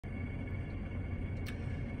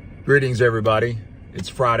Greetings, everybody. It's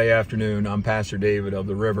Friday afternoon. I'm Pastor David of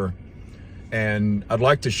the River, and I'd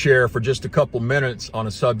like to share for just a couple minutes on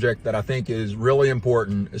a subject that I think is really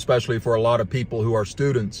important, especially for a lot of people who are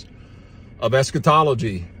students of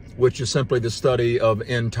eschatology, which is simply the study of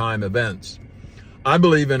end-time events. I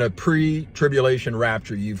believe in a pre-tribulation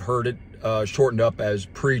rapture. You've heard it shortened up as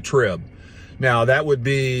pre-trib. Now, that would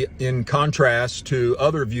be in contrast to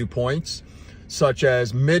other viewpoints, such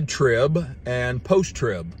as mid-trib and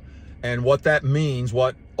post-trib. And what that means,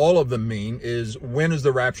 what all of them mean, is when is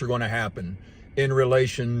the rapture going to happen in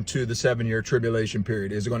relation to the 7-year tribulation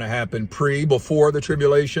period? Is it going to happen before the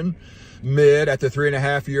tribulation, mid at the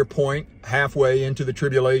 3.5-year point, halfway into the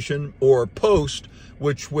tribulation, or post,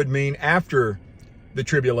 which would mean after the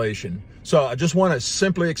tribulation? So I just want to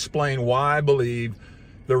simply explain why I believe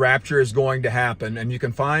the rapture is going to happen. And you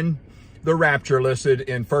can find the rapture listed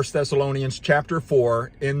in 1 Thessalonians chapter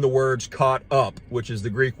 4 in the words caught up, which is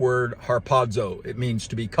the Greek word harpazo. It means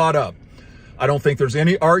to be caught up. I don't think there's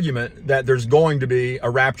any argument that there's going to be a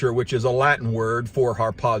rapture, which is a Latin word for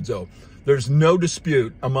harpazo. There's no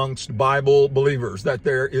dispute amongst Bible believers that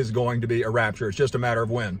there is going to be a rapture. It's just a matter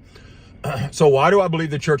of when. So why do I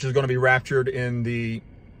believe the church is going to be raptured in the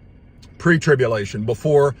pre-tribulation,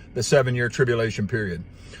 before the 7-year tribulation period?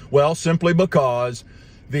 Well, simply because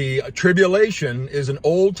the tribulation is an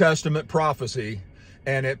Old Testament prophecy,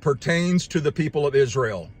 and it pertains to the people of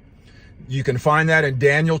Israel. You can find that in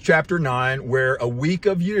Daniel chapter 9, where a week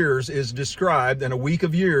of years is described, and a week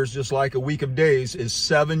of years, just like a week of days, is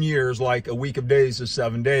 7 years, like a week of days is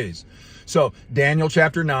 7 days. So Daniel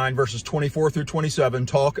chapter 9, verses 24 through 27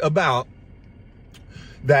 talk about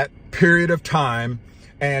that period of time,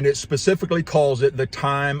 and it specifically calls it the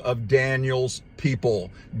time of Daniel's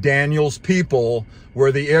people. Daniel's people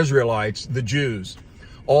were the Israelites, the Jews.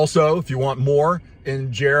 Also, if you want more,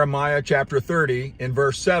 in Jeremiah chapter 30, in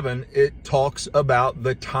verse 7, it talks about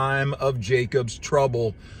the time of Jacob's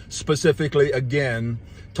trouble, specifically, again,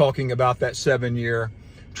 talking about that 7-year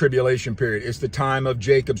tribulation period. It's the time of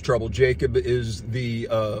Jacob's trouble. Jacob is the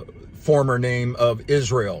former name of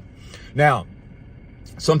Israel. Now,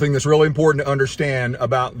 something that's really important to understand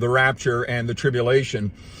about the rapture and the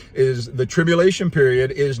tribulation is the tribulation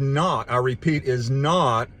period is not, I repeat, is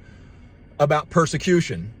not about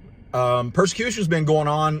persecution. Persecution has been going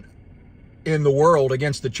on in the world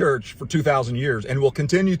against the church for 2,000 years and will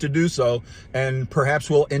continue to do so, and perhaps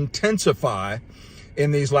will intensify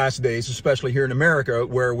in these last days, especially here in America,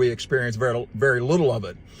 where we experience very, very little of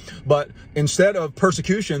it. But instead of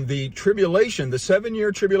persecution, the tribulation, the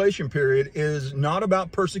 7-year tribulation period, is not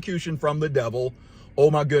about persecution from the devil. Oh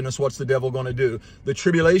my goodness, what's the devil going to do? The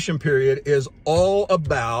tribulation period is all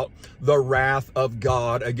about the wrath of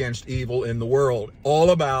God against evil in the world. All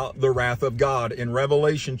about the wrath of God. In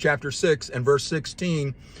Revelation chapter 6 and verse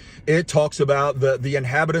 16, it talks about the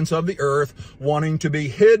inhabitants of the earth wanting to be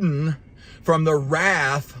hidden from the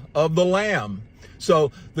wrath of the Lamb.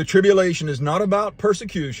 So the tribulation is not about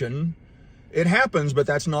persecution. It happens, but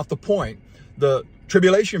that's not the point. The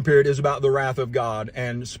tribulation period is about the wrath of God,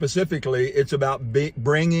 and specifically, it's about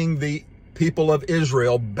bringing the people of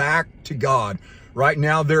Israel back to God. Right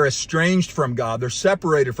now, they're estranged from God. They're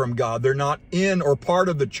separated from God. They're not in or part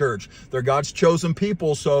of the church. They're God's chosen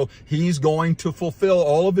people, so He's going to fulfill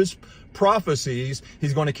all of His prophecies.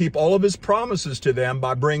 He's going to keep all of His promises to them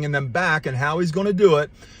by bringing them back, and how He's going to do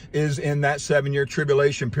it is in that 7-year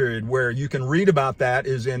tribulation period, where you can read about that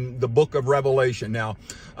is in the book of Revelation. Now,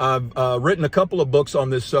 I've written a couple of books on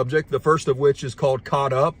this subject, the first of which is called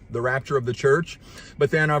Caught Up, the Rapture of the Church.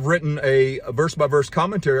 But then I've written a verse-by-verse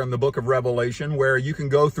commentary on the book of Revelation, where you can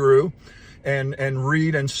go through and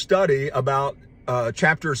read and study about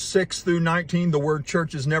chapters 6 through 19. The word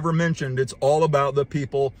church is never mentioned. It's all about the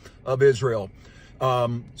people of Israel.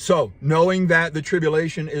 So knowing that the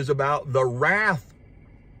tribulation is about the wrath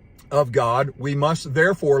of God, we must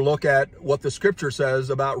therefore look at what the scripture says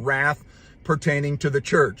about wrath pertaining to the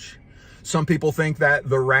church. Some people think that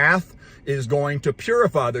the wrath is going to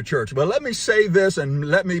purify the church. But let me say this, and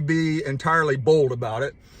let me be entirely bold about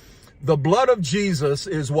it. The blood of Jesus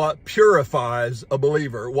is what purifies a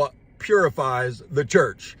believer, what purifies the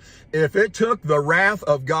church. If it took the wrath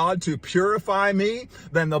of God to purify me,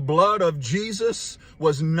 then the blood of Jesus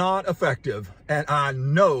was not effective. And I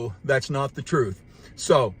know that's not the truth.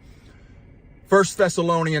 So 1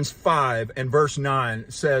 Thessalonians 5 and verse 9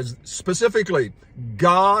 says specifically,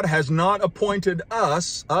 God has not appointed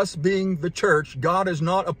us being the church, God has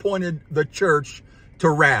not appointed the church to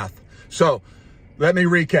wrath. So let me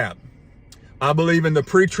recap. I believe in the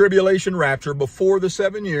pre-tribulation rapture, before the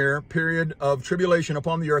 7-year period of tribulation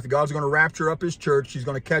upon the earth. God's going to rapture up His church. He's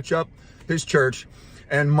going to catch up His church.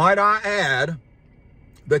 And might I add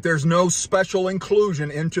that there's no special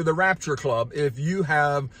inclusion into the Rapture Club if you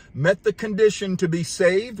have met the condition to be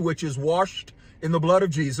saved, which is washed in the blood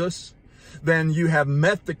of Jesus, then you have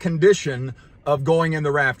met the condition of going in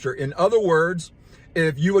the rapture. In other words,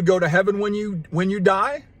 if you would go to heaven when you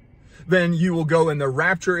die, then you will go in the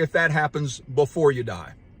rapture if that happens before you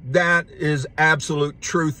die. That is absolute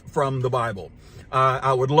truth from the Bible.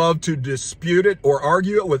 I would love to dispute it or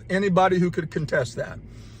argue it with anybody who could contest that.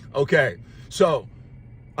 Okay, so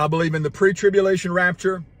I believe in the pre-tribulation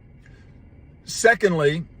rapture.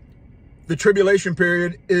 Secondly, the tribulation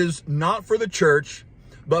period is not for the church,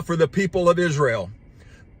 but for the people of Israel.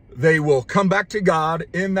 They will come back to God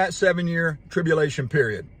in that 7-year tribulation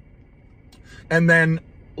period. And then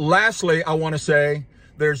lastly, I want to say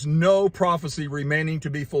there's no prophecy remaining to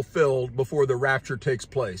be fulfilled before the rapture takes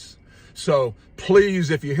place. So please,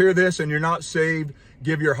 if you hear this and you're not saved,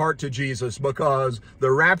 give your heart to Jesus, because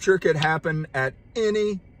the rapture could happen at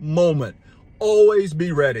any moment. Always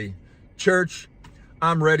be ready. Church,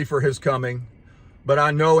 I'm ready for his coming, but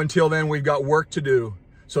I know until then we've got work to do.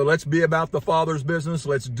 So let's be about the Father's business.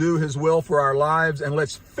 Let's do his will for our lives, and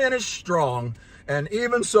let's finish strong. And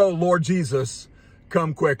even so, Lord Jesus,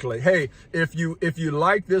 come quickly. Hey, if you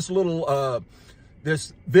like this little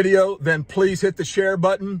this video, then please hit the share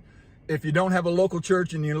button. If you don't have a local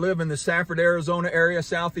church and you live in the Safford, Arizona area,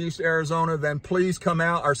 Southeast Arizona, then please come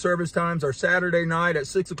out. Our service times are Saturday night at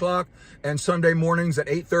 6 o'clock and Sunday mornings at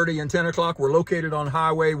 8:30 and 10 o'clock. We're located on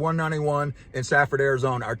Highway 191 in Safford,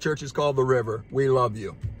 Arizona. Our church is called The River. We love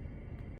you.